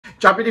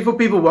Ciao beautiful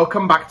people,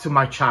 welcome back to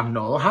my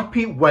channel.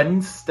 Happy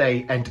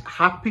Wednesday and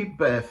happy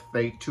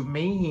birthday to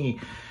me.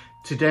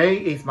 Today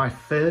is my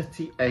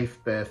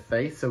 38th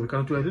birthday, so we're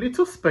going to do a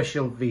little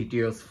special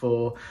videos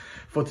for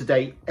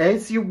today.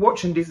 As you're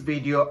watching this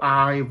video,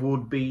 I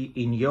would be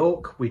in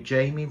York with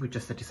Jamie. We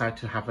just decided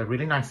to have a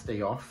really nice day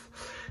off.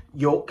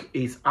 York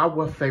is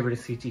our favorite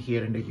city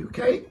here in the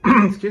UK.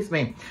 Excuse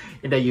me,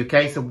 in the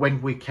UK. So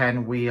when we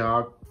can, we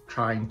are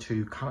trying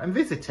to come and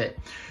visit it.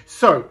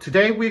 So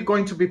today we're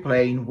going to be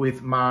playing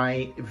with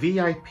my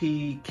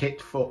VIP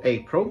kit for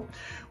April,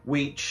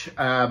 which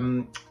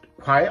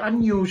quite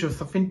unusual,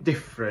 something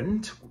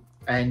different.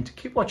 And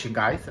keep watching,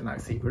 guys, and I'll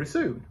see you very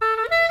soon.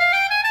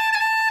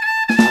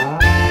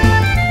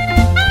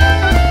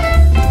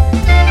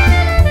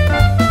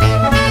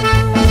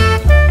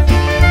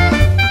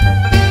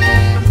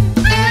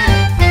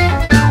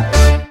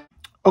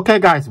 Okay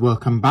guys,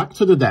 welcome back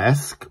to the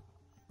desk.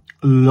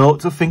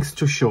 Lots of things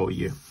to show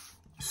you.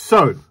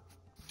 So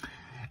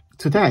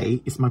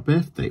today is my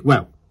birthday.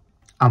 Well,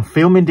 I'm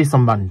filming this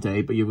on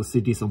Monday, but you will see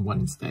this on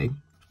Wednesday.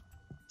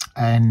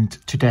 And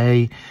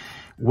today,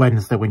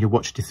 Wednesday, when you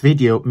watch this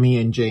video, me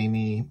and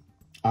Jamie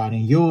are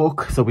in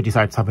York. So we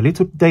decided to have a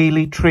little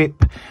daily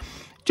trip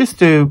just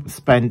to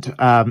spend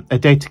a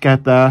day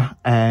together.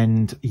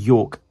 And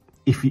York,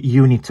 if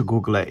you need to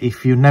Google it,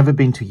 if you've never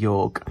been to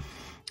York,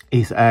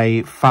 is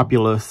a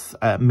fabulous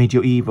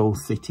medieval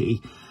city.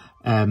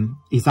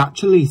 It's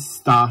actually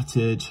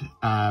started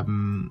a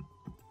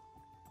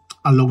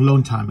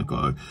long time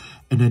ago,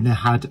 and then they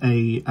had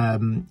a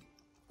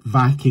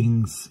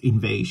Vikings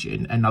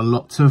invasion, and a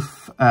lot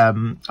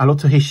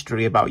of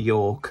history about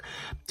York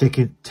take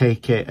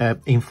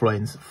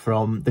influence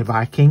from the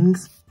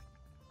Vikings.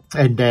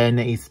 And then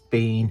it's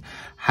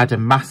had a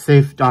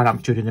massive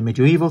dynamic during the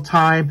medieval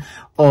time.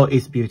 Oh,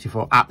 it's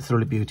beautiful,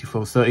 absolutely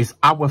beautiful. So it's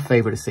our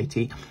favorite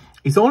city.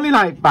 It's only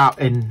like about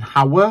 1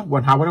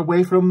 hour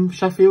away from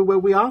Sheffield, where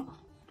we are.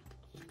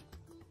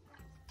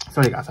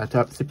 Sorry guys, I had to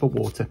have a sip of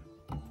water.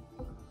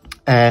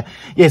 Yeah,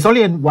 it's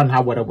only 1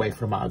 hour away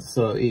from us,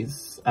 so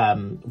it's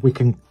we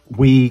can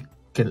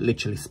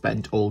literally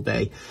spend all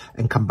day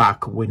and come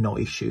back with no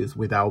issues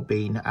without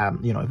being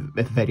you know,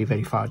 a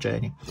very far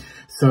journey.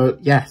 So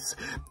yes,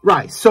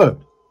 right, so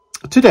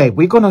today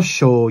we're gonna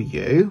show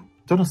you,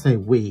 don't say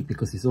we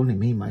because it's only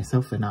me,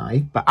 myself and I,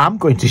 but I'm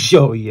going to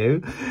show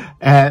you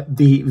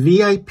the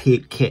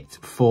VIP kit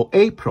for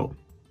April.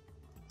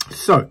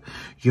 So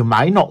you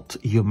might not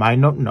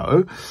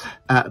know,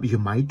 you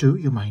might do,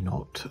 you might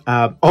not.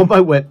 On my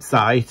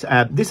website,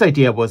 this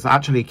idea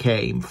actually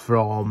came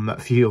from a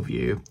few of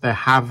you that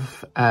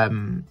have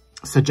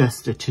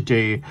suggested to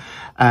do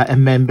a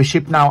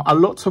membership. Now, a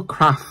lot of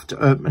craft,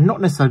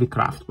 not necessarily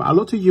craft, but a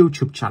lot of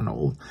YouTube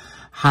channels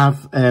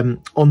have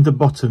on the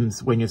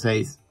bottoms, when you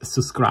say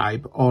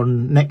subscribe,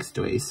 on next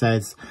to it, it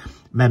says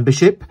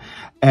membership.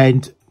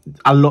 And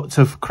a lot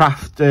of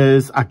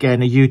crafters,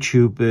 again,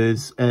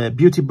 YouTubers,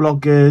 beauty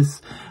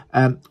bloggers,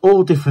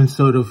 all different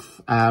sort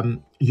of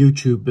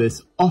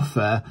YouTubers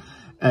offer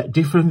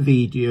different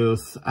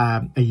videos,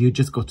 and you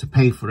just got to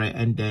pay for it,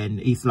 and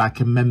then it's like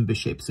a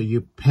membership, so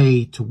you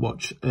pay to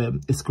watch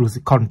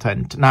exclusive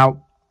content.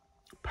 Now,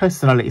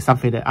 personally, it's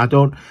something that I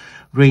don't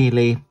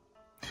really...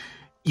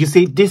 You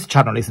see, this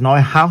channel is not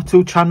a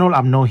how-to channel.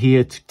 I'm not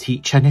here to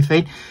teach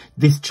anything.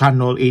 This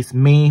channel is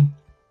me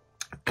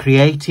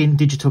creating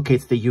digital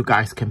kits that you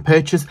guys can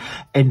purchase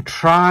and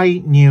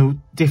try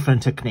new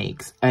different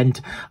techniques. And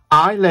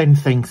I learn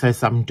things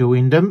as I'm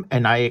doing them,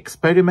 and I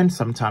experiment.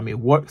 Sometimes it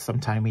works,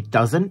 sometimes it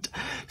doesn't.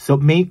 So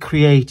me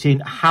creating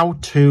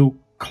how-to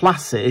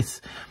classes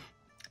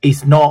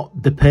is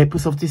not the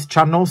purpose of this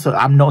channel. So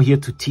I'm not here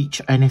to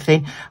teach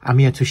anything. I'm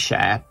here to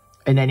share.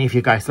 And then if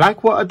you guys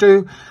like what I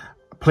do,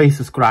 please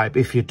subscribe.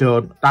 If you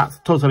don't, that's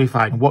totally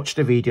fine. Watch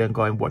the video and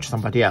go and watch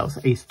somebody else.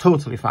 It's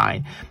totally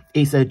fine.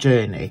 It's a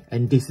journey,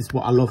 and this is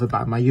what I love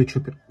about my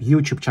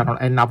YouTube channel,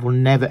 and I will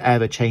never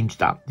ever change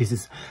that. This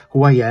is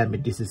who I am,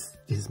 and this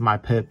is my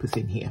purpose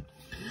in here.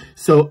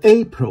 So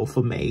April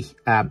for me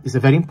is a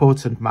very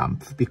important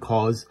month,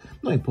 because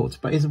not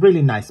important, but it's a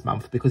really nice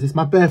month because it's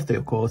my birthday,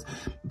 of course,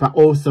 but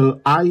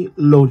also I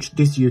launched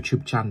this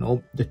YouTube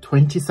channel the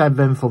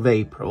 27th of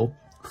April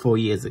 4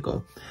 years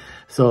ago.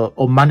 So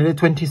on Monday the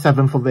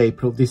 27th of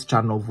April, this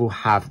channel will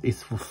have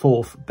its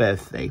 4th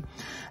birthday.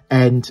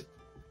 And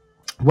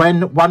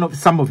when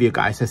some of you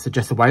guys have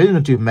suggested, why don't you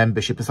do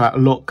membership? It's like,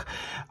 look,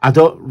 I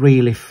don't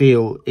really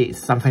feel it's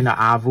something that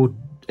I would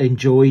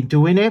enjoy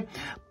doing it.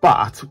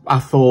 But I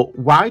thought,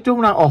 why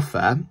don't I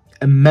offer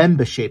a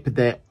membership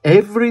that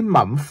every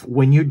month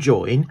when you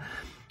join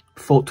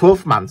for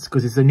 12 months,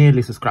 because it's a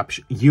yearly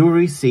subscription, you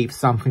receive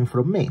something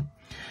from me.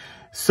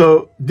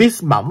 So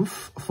this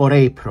month for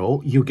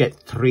April, you get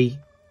 3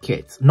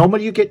 kits.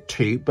 Normally you get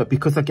 2, but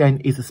because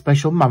again, it's a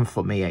special month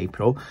for me,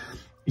 April,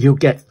 you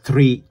get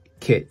 3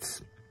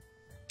 kits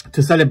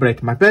to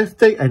celebrate my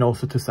birthday and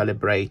also to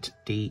celebrate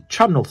the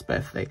channel's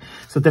birthday.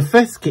 So the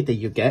first kit that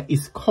you get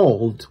is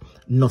called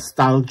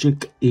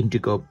Nostalgic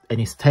Indigo, and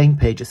it's 10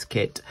 pages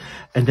kit.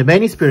 And the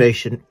main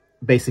inspiration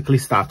basically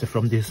started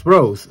from this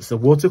rose, so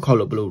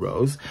watercolor blue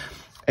rose,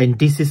 and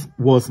this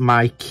was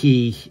my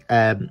key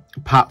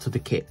part of the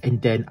kit,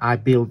 and then I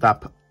build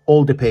up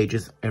all the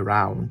pages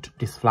around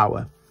this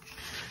flower.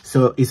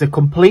 So it's a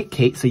complete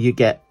kit, so you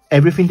get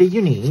everything that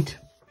you need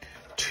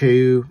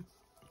to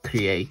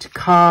create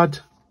card,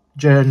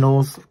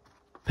 journals,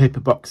 paper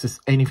boxes,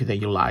 anything that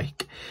you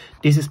like.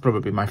 This is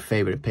probably my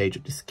favorite page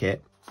of this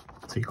kit.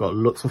 So you've got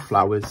lots of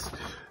flowers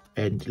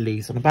and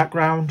leaves on the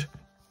background.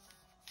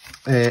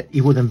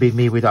 It wouldn't be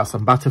me without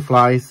some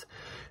butterflies.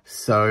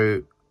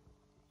 So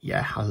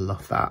yeah, I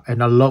love that.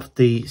 And I love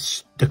the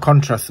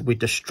contrast with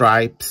the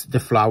stripes, the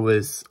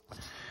flowers,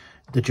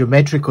 the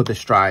geometrical, the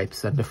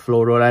stripes and the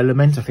floral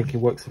element. I think it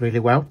works really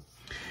well.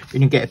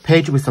 Then you get a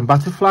page with some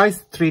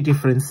butterflies, 3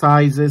 different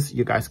sizes.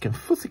 You guys can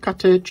fussy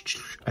cut it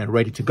and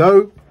ready to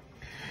go.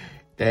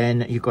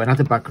 Then you got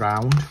another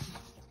background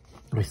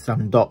with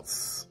some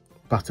dots,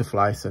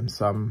 butterflies, and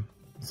some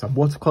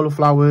watercolor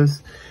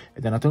flowers.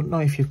 And then I don't know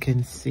if you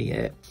can see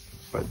it,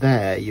 but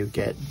there you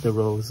get the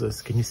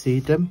roses. Can you see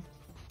them?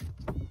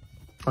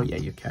 Oh yeah,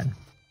 you can.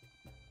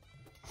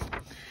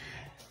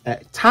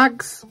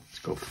 Tags. It's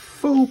got a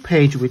full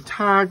page with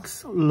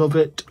tags. Love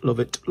it, love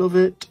it, love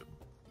it.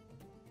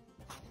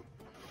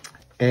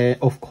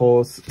 Of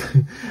course,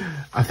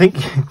 I think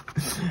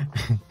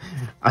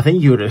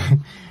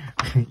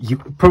you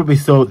probably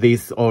saw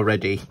this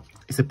already.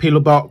 It's a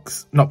pillow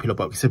box, not pillow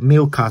box, it's a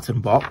milk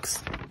carton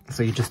box.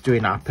 So you're just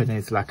doing up and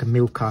it's like a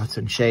milk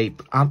carton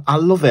shape. I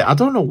love it. I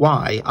don't know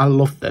why. I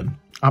love them.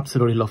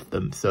 Absolutely love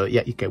them. So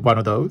yeah, you get one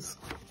of those.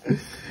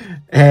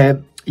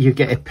 You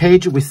get a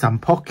page with some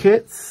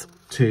pockets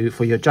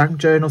for your junk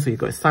journal. So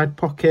you've got side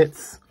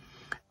pockets,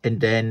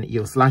 and then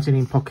your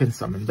lightning pockets,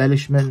 some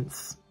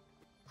embellishments.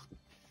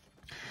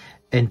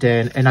 And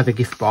then another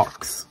gift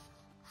box.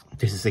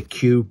 This is a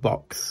cube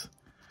box.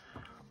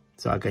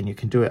 So again, you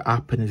can do it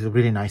up and it's a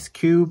really nice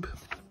cube.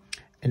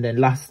 And then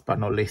last but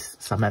not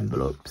least, some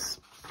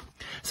envelopes.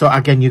 So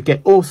again, you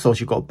get all sorts.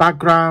 You've got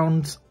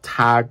backgrounds,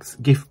 tags,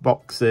 gift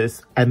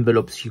boxes,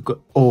 envelopes. You've got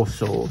all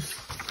sorts.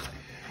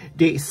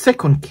 The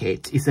second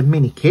kit is a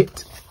mini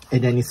kit,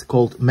 and then it's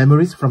called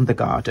Memories from the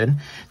Garden.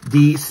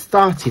 The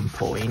starting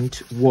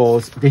point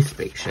was this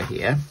picture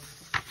here.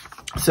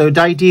 So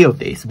the idea of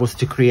this was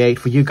to create,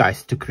 for you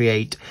guys to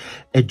create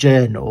a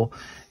journal,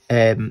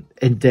 and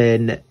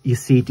then you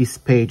see this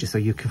page so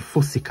you can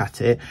fussy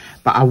cut it.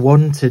 But I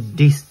wanted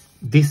this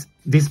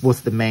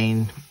was the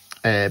main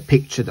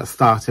picture that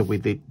started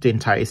with the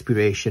entire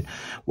inspiration.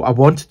 Well, I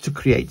wanted to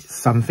create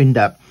something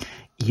that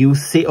you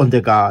sit on the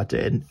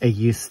garden and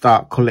you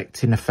start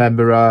collecting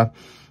ephemera,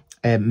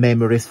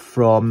 memories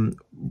from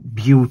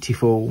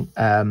beautiful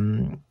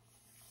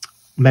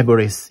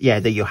memories, yeah,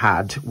 that you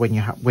had when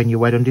you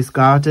were on this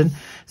garden.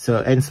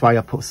 So hence why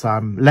I put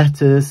some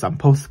letters, some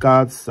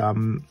postcards,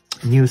 some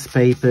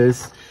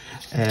newspapers.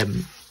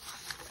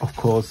 Of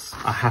course,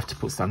 I have to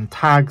put some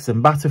tags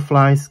and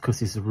butterflies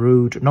because it's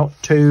rude not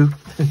to.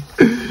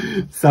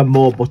 Some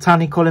more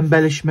botanical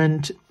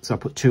embellishment. So I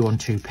put 2 on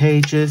 2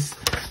 pages.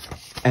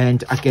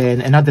 And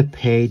again, another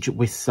page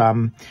with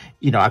some,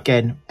 you know,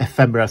 again,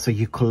 ephemera. So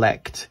you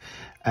collect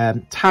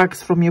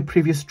tags from your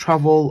previous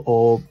travel,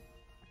 or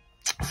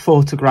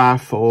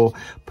photograph, or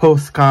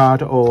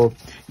postcard, or,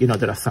 you know,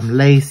 there are some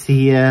lace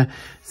here,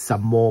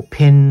 some more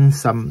pins,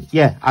 some,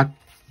 yeah,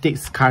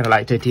 it's kind of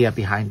like the idea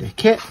behind the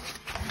kit.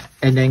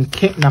 And then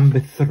kit number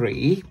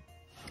 3,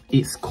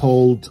 it's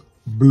called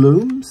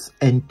Blooms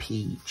and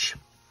Peach.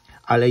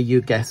 I'll let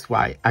you guess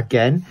why.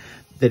 Again,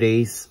 there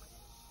is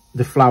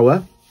the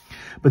flower,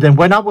 but then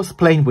when I was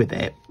playing with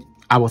it,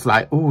 I was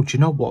like, oh, do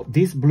you know what?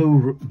 This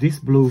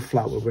blue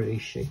flower, where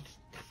is she?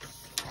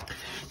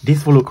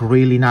 This will look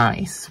really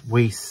nice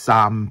with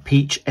some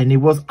peach, and it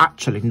was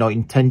actually not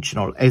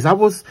intentional. As I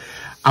was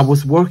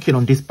working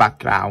on this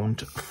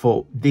background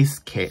for this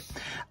kit,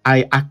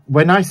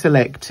 when I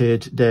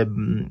selected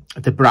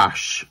the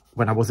brush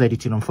when I was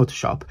editing on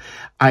Photoshop,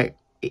 I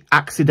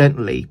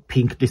accidentally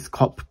picked this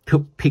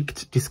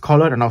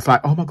color, and I was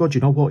like, oh my god, you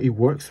know what? It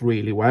works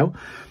really well.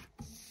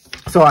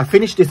 So I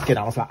finished this kit.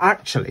 I was like,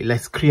 actually,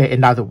 let's create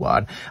another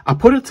one. I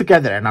put it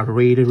together and I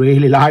really,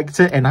 really liked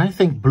it. And I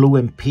think blue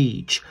and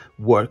peach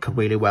work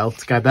really well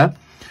together.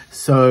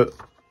 So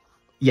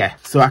yeah,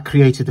 so I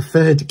created the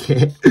third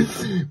kit,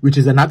 which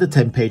is another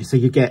 10 pages. So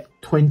you get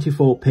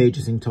 24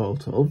 pages in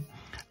total.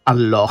 A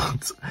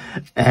lot.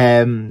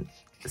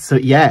 So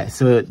yeah,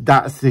 so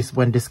that's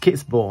when this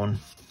kit's born.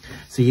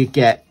 So you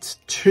get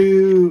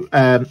 2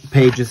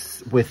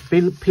 pages with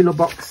pillow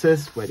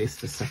boxes. Where is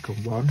the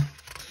second one?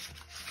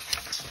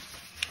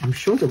 I'm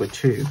sure there were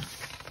 2.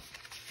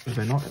 Was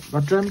I not?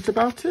 I dreamt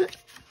about it?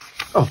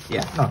 Oh,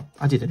 yeah. No,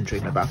 I didn't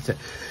dream about it.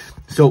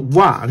 So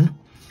one,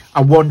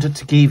 I wanted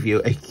to give you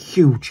a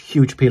huge,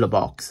 huge pillow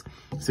box.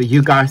 So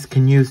you guys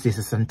can use this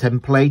as a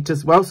template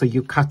as well. So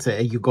you cut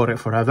it and you got it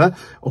forever.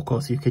 Of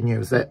course, you can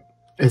use it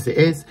as it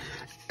is.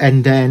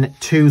 And then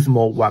 2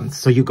 small ones.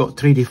 So you got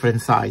 3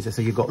 different sizes.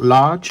 So you got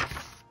large,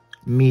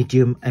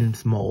 medium, and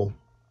small.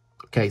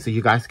 Okay, so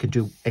you guys can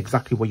do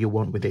exactly what you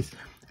want with this.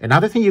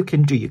 Another thing you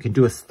can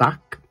do a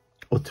stack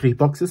or 3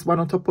 boxes, one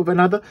on top of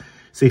another.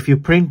 So if you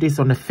print this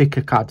on a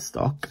thicker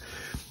cardstock,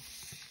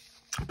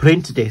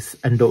 print this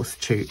and those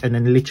 2, and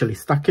then literally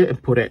stack it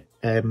and put it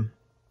a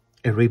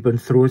ribbon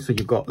through, so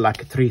you got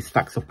like 3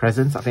 stacks of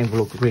presents. I think it will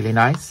look really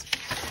nice.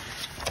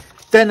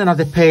 Then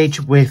another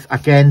page with,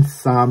 again,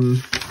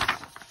 some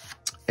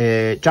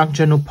junk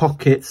journal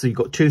pockets. So you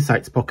got 2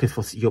 sides pockets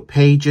for your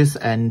pages,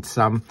 and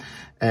some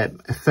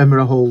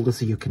ephemera holders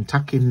so you can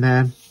tuck in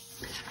there.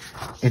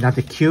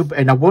 Another cube,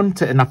 and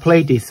I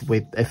played this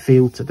with a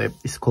filter that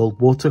is called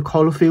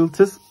watercolor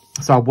filters.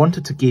 So I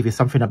wanted to give you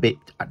something a bit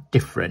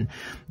different,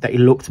 that it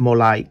looked more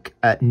like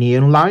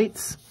neon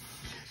lights.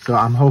 So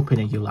I'm hoping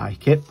that you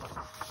like it.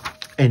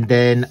 And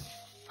then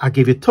I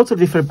give you a totally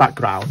different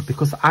background,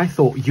 because I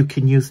thought you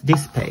can use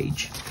this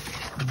page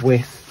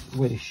with,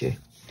 where is she?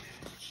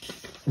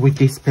 With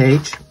this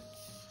page.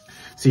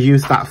 So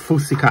use that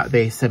fussy cut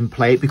there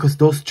template, because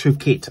those 2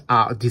 kits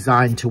are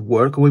designed to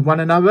work with one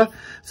another.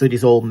 So it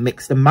is all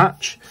mixed and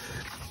match.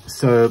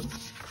 So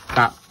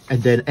that,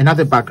 and then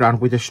another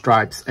background with the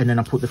stripes, and then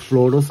I put the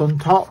florals on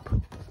top.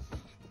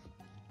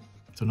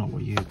 Don't know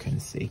what you can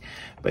see,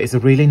 but it's a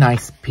really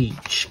nice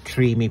peach,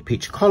 creamy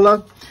peach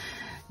color.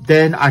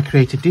 Then I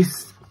created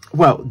this.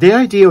 Well, the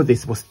idea of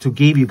this was to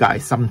give you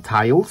guys some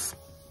tiles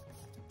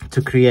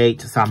to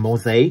create some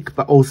mosaic,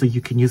 but also you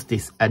can use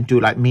this and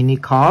do like mini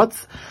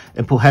cards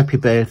and put happy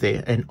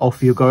birthday and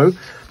off you go. Do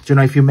you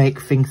know, if you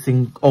make things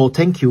in, or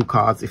thank you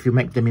cards, if you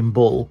make them in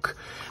bulk.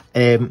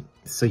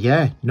 So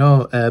yeah,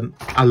 no,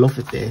 I love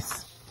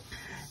this.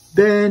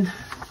 Then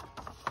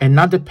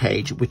another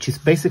page, which is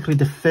basically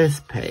the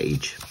first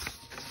page,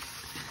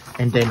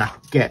 and then I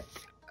get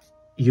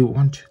you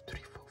 1, 2, 3,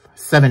 4, 5,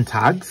 7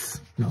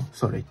 tags. No,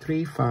 sorry,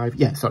 3, 5,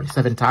 yeah, sorry,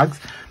 7 tags.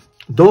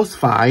 Those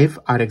 5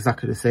 are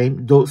exactly the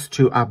same. Those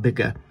 2 are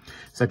bigger.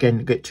 So again,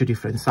 you get 2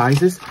 different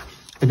sizes.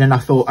 And then I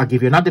thought I'd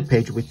give you another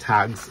page with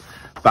tags,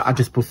 but I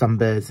just put some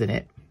birds in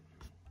it.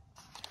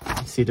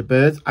 See the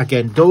birds?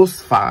 Again,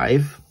 those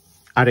 5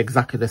 are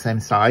exactly the same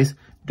size.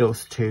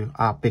 Those 2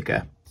 are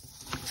bigger.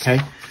 Okay,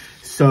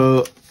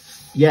 so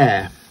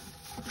yeah,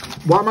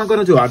 what am I going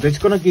to do? I'm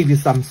just going to give you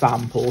some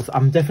samples.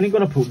 I'm definitely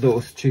going to put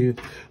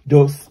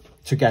those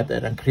together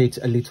and create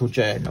a little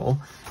journal,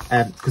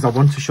 because I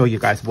want to show you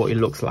guys what it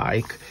looks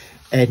like.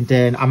 And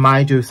then I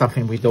might do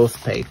something with those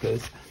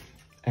papers,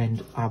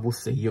 and I will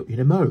see you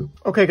in a mo.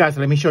 Okay guys,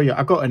 let me show you.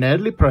 I got an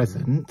early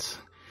present.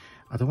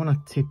 I don't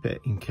want to tip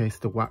it in case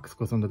the wax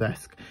goes on the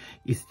desk.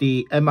 It's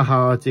the Emma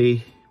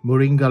Hardy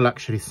Moringa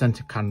Luxury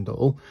Scented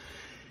Candle.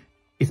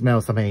 It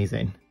smells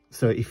amazing.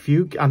 So if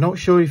you, I'm not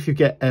sure if you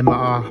get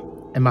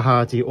Emma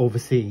Hardy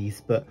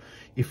overseas, but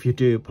if you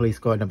do, please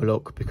go and have a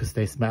look, because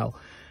they smell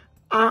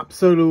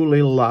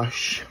absolutely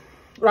lush.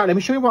 Right, let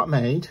me show you what I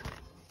made.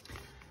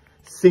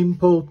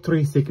 Simple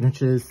 3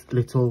 signatures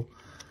little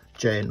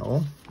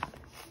journal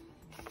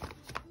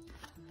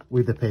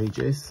with the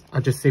pages. I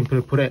just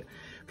simply put it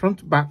front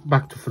to back,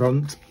 back to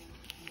front,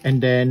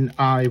 and then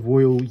I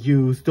will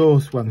use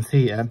those ones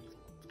here,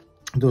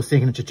 those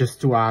signatures,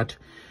 just to add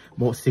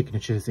more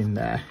signatures in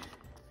there.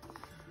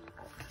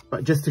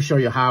 But just to show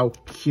you how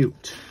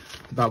cute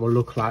that will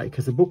look like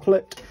as a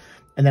booklet.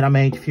 And then I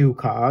made a few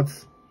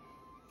cards.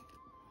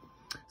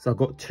 So I've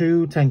got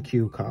 2 thank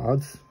you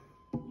cards,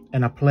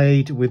 and I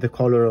played with the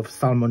colour of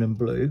salmon and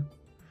blue.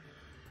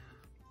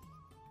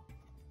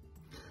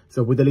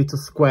 So with the little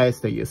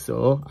squares that you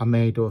saw, I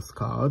made those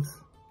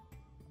cards.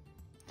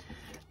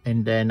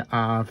 And then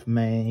I've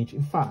made,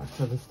 in fact,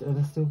 have I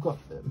still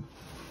got them?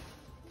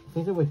 I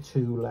think there were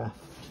 2 left.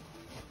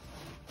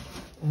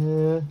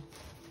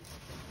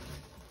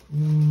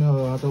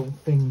 No, I don't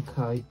think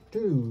I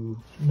do.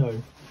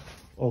 No,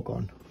 all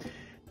gone.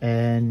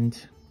 And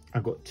I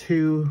got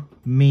 2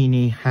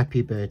 mini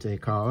happy birthday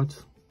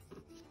cards.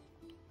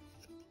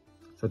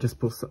 So I just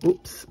put some,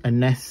 oops, a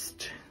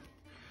nest,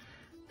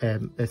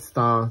 a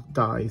star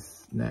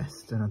dice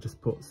nest, and I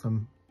just put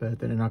some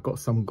birthday, and I got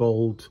some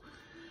gold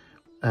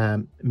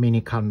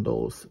mini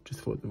candles. Just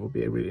thought it would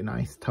be a really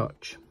nice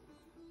touch.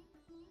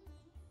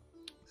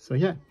 So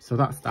yeah, so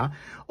that's that.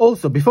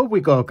 Also, before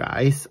we go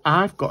guys,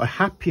 I've got a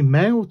happy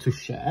mail to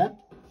share.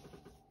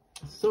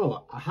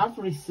 So I have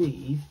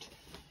received,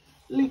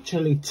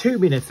 literally 2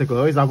 minutes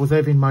ago, as I was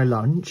having my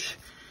lunch,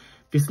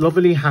 this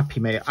lovely happy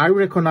mail. I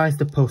recognize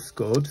the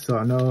postcode, so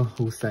I know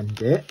who sent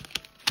it.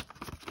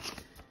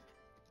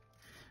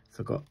 So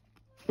I got,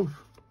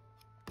 oof.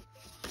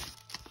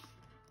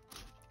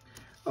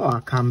 Oh, I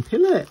can't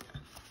peel it.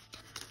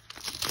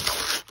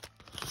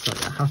 Sorry,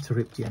 I have to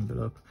rip the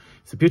envelope.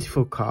 It's a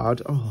beautiful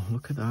card. Oh,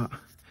 look at that. It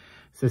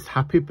says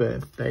happy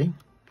birthday.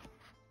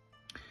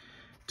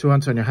 To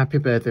Antonio, happy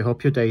birthday.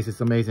 Hope your day is as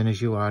amazing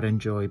as you are.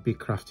 Enjoy. Big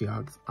crafty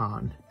hugs,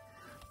 Anne.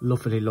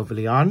 Lovely,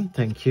 lovely Anne.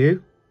 Thank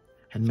you.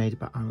 And made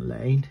by Anne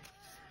Lane.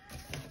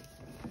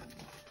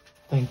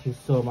 Thank you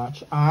so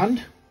much,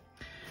 Anne.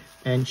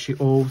 And she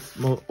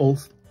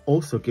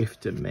also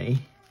gifted me.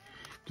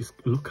 Just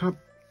look how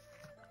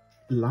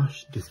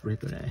lush this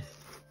ribbon is.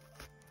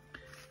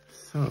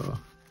 So,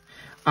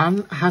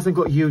 Anne hasn't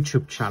got a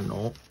YouTube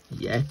channel,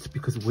 yet,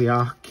 because we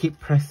are keep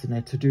pressing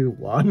her to do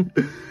one.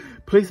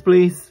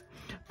 please.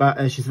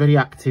 But she's very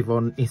active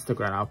on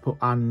Instagram. I'll put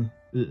on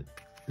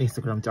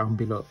Instagram down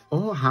below.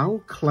 Oh,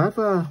 how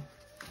clever.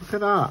 Look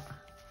at that.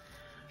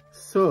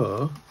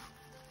 So,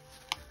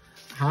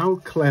 how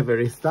clever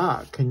is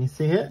that? Can you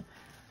see it?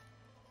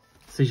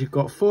 So you've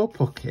got 4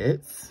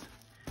 pockets,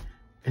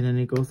 and then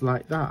it goes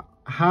like that.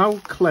 How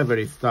clever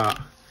is that?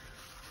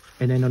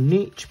 And then on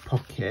each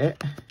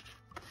pocket,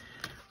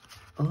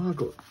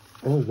 oh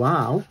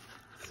wow,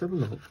 let's have a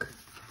look.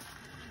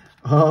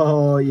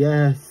 Oh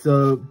yeah,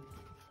 so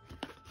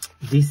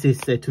this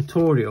is a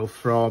tutorial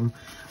from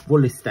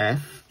Woolly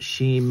Steph.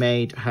 She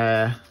made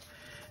her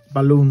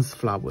balloons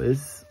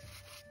flowers,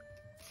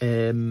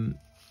 and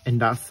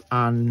that's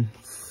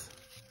Anne's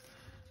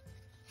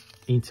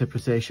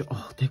interpretation.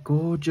 Oh, they're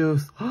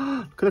gorgeous.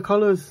 Oh, look at the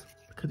colours.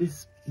 Look at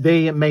this.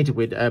 They made it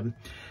with a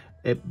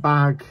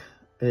bag,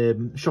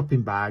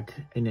 shopping bag,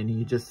 and then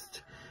you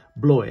just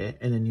blow it,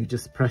 and then you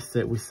just press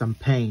it with some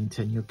paint,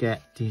 and you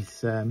get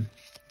these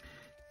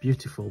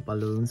beautiful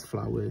balloons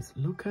flowers.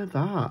 Look at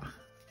that.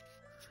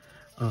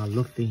 Oh, I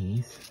love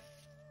these.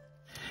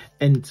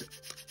 And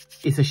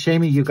it's a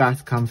shame you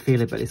guys can't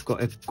feel it, but it's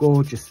got a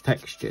gorgeous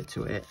texture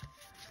to it.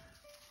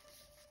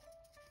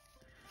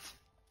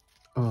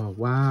 Oh,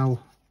 wow.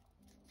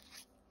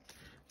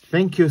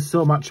 Thank you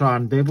so much,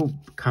 Anne. They will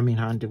come in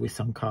handy with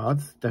some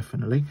cards,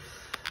 definitely.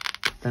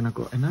 Then I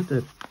got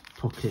another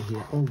pocket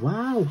here. Oh,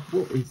 wow.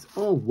 What is...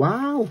 Oh,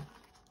 wow.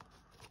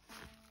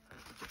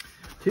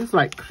 Feels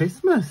like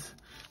Christmas.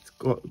 It's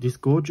got this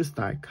gorgeous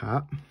die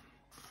cut.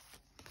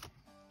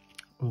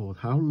 Oh,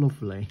 how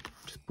lovely.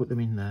 Just put them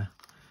in there.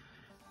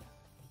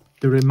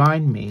 They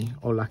remind me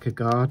of like a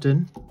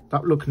garden.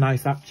 That look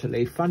nice,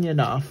 actually. Funny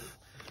enough,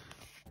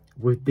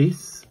 with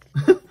this,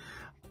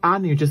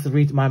 and you just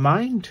read my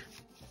mind.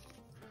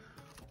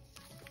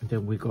 And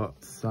then we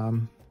got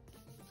some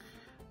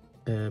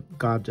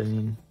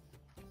gardening.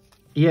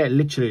 Yeah,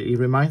 literally, it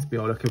reminds me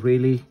of like a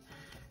really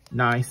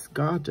nice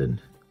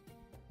garden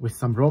with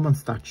some Roman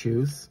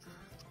statues.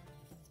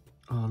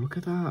 Oh, look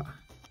at that.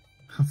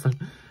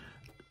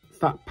 Is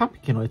that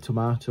pumpkin or a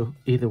tomato?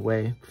 Either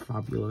way,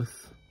 fabulous.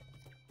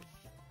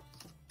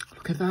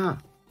 Look at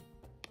that.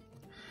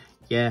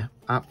 Yeah,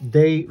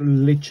 they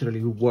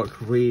literally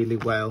work really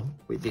well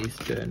with this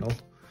journal.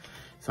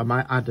 So I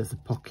might add as a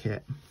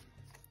pocket.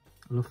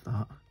 Love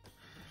that.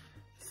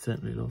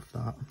 Certainly love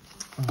that.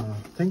 Oh,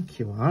 thank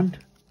you, Anne.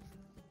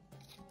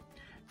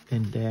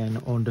 And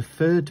then on the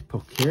 3rd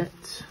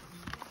pocket,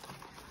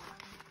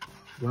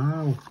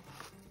 wow.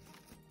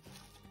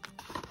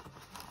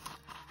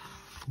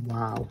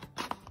 Wow.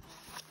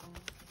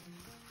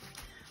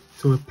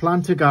 To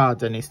plant a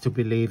garden is to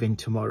believe in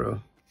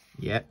tomorrow.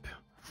 Yep.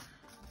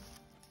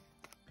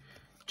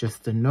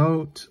 Just a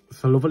note.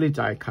 So lovely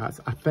die cuts.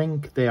 I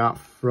think they are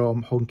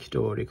from Honky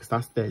Dory because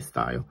that's their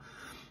style.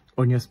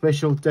 On your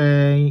special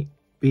day,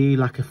 be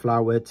like a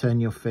flower, turn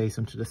your face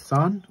onto the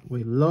sun.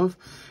 We love.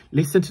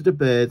 Listen to the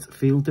birds,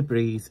 feel the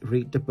breeze,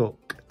 read the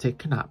book,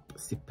 take a nap,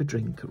 sip a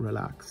drink,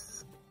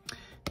 relax.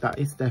 That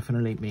is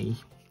definitely me.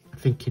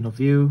 Thinking of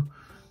you.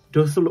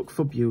 Those who look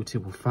for beauty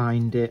will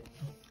find it.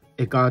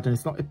 A garden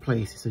is not a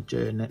place, it's a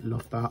journey.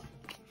 Love that.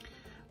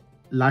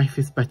 Life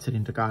is better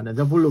in the garden.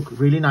 That will look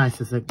really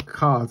nice as a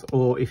card,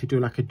 or if you do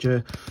like a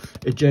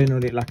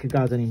journaling, like a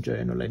gardening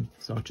journaling.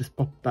 So I'll just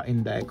pop that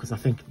in there because I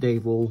think they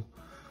will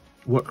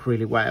work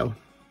really well.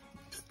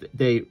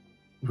 They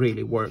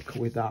really work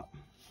with that.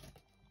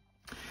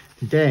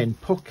 Then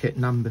pocket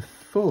number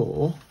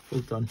 4,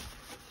 hold on,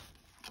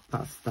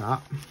 that's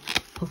that.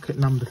 Pocket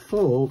number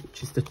 4,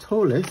 which is the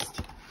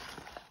tallest.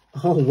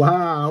 Oh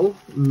wow,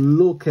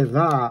 look at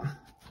that.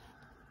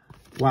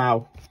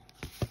 Wow,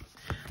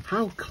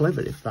 how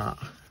clever is that?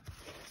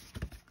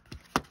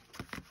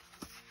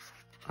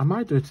 I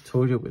might do a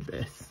tutorial with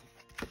this.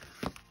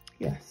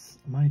 Yes,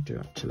 I might do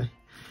actually.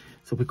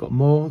 So we've got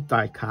more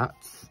die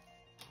cuts.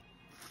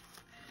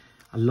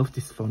 I love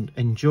this font.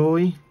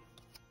 Enjoy.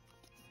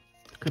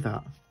 Look at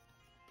that.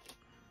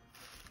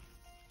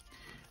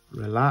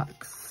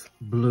 Relax,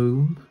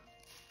 bloom,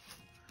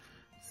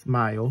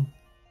 smile,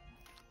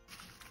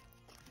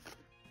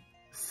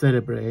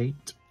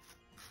 celebrate,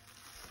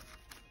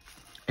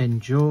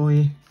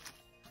 enjoy,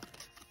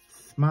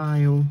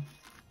 smile,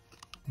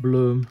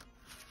 bloom,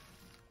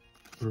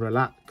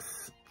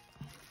 relax,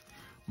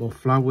 more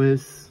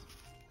flowers,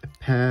 a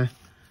pear,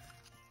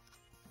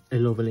 a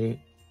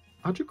lovely,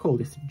 how do you call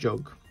this,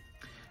 jug,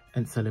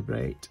 and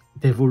celebrate.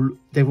 They will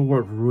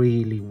work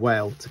really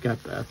well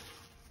together.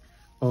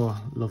 Oh,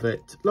 love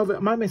it, love it. I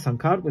might make some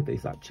card with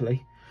these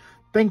actually.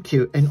 Thank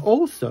you. And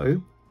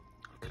also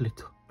a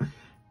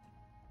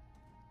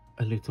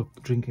little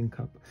drinking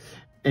cup.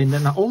 And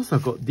then I also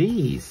got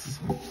these,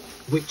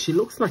 which it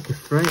looks like a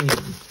frame.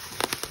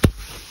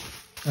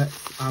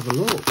 Let's have a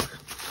look.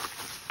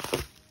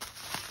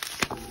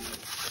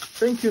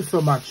 Thank you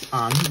so much,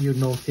 Anne, you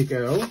naughty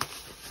girl.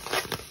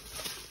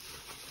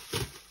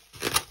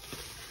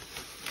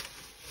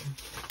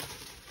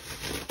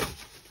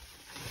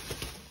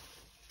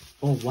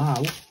 Oh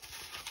wow,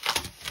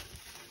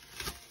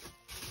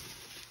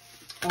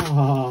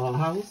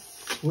 how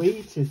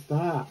sweet is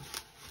that?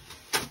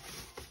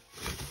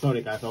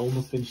 Sorry guys, I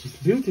almost finished. It's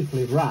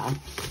beautifully wrapped.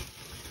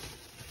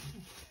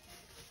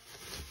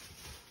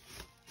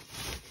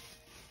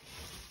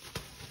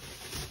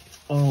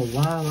 Oh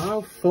wow,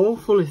 how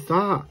thoughtful is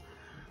that?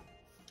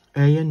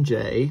 A and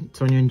J,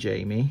 Tonya and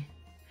Jamie.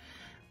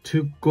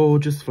 2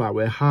 gorgeous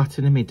flowers, heart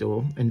in the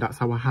middle, and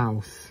that's our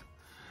house.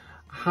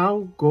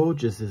 How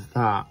gorgeous is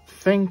that?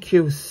 Thank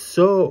you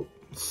so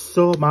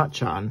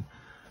much, Anne.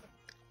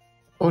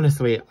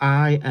 Honestly,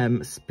 I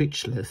am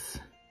speechless.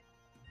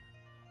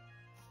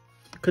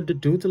 Look at the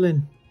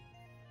doodling.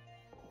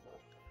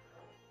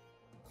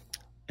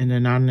 And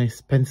then Anne has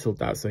penciled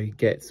that so it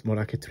gets more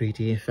like a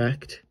 3D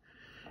effect.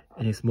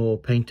 And it's more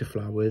painter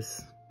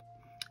flowers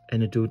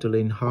and a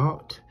doodling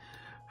heart.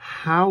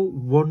 How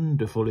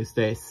wonderful is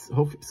this?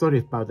 Sorry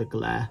about the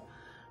glare.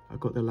 I've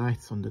got the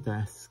lights on the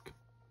desk.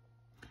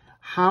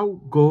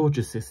 How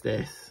gorgeous is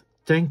this?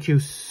 Thank you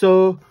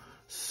so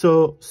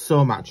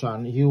much,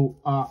 Anne. You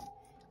are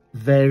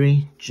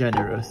very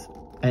generous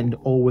and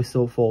always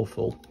so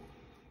thoughtful.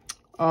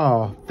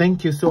 Oh,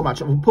 thank you so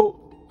much. I will put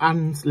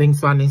Anne's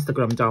links on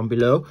Instagram down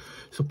below.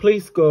 So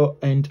please go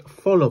and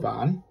follow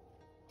Anne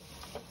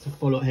to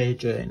follow her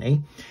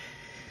journey.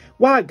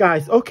 Right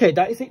guys, okay,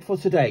 that is it for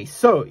today.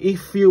 So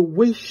if you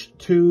wish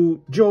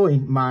to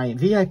join my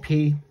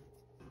VIP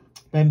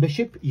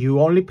membership,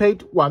 you only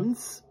paid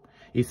once.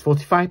 It's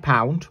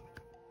 £45,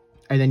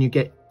 and then you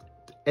get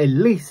at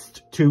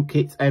least 2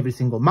 kits every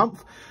single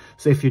month.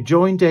 So if you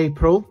joined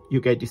April, you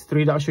get these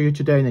 3 that I'll show you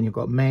today, and then you've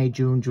got May,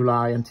 June,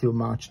 July until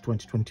March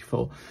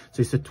 2024.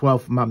 So it's a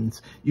 12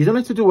 months. You don't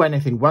have to do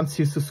anything. Once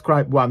you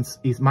subscribe once,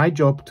 it's my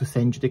job to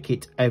send you the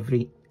kit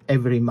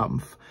every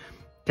month.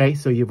 Okay,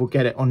 so you will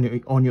get it on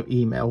your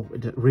email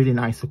with a really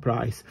nice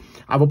surprise.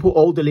 I will put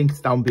all the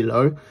links down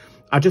below.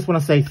 I just want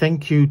to say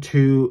thank you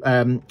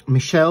to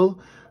Michelle,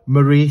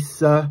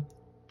 Marisa,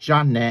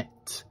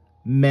 Janet,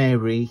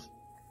 Mary,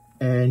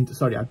 and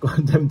sorry, I've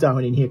got them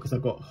down in here because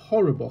I've got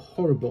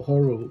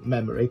horrible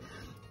memory,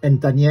 and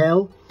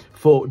Danielle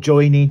for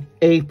joining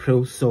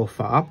April so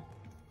far.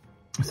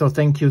 So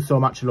thank you so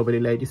much, lovely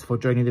ladies, for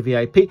joining the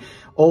VIP.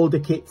 All the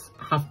kits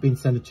have been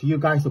sent to you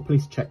guys, so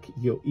please check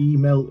your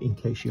email in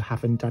case you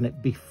haven't done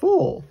it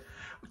before.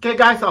 Okay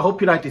guys, I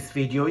hope you liked this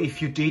video.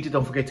 If you did,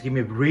 don't forget to give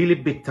me a really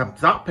big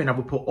thumbs up, and I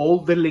will put all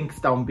the links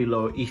down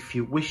below if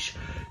you wish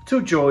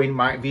to join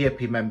my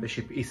VIP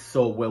membership. It's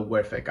so well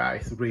worth it,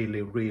 guys.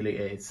 Really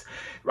is.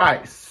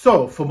 Right,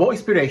 so for more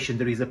inspiration,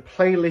 there is a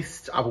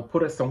playlist. I will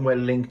put it somewhere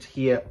linked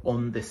here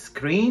on the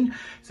screen.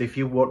 So if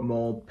you want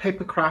more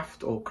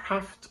papercraft or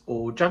craft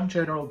or junk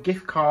journal,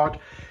 gift card,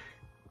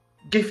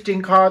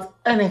 gifting cards,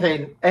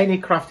 anything, any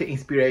crafting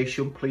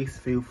inspiration, please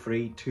feel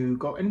free to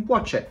go and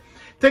watch it.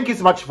 Thank you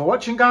so much for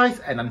watching, guys,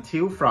 and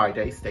until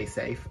Friday, stay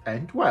safe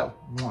and well.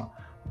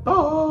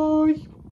 Bye.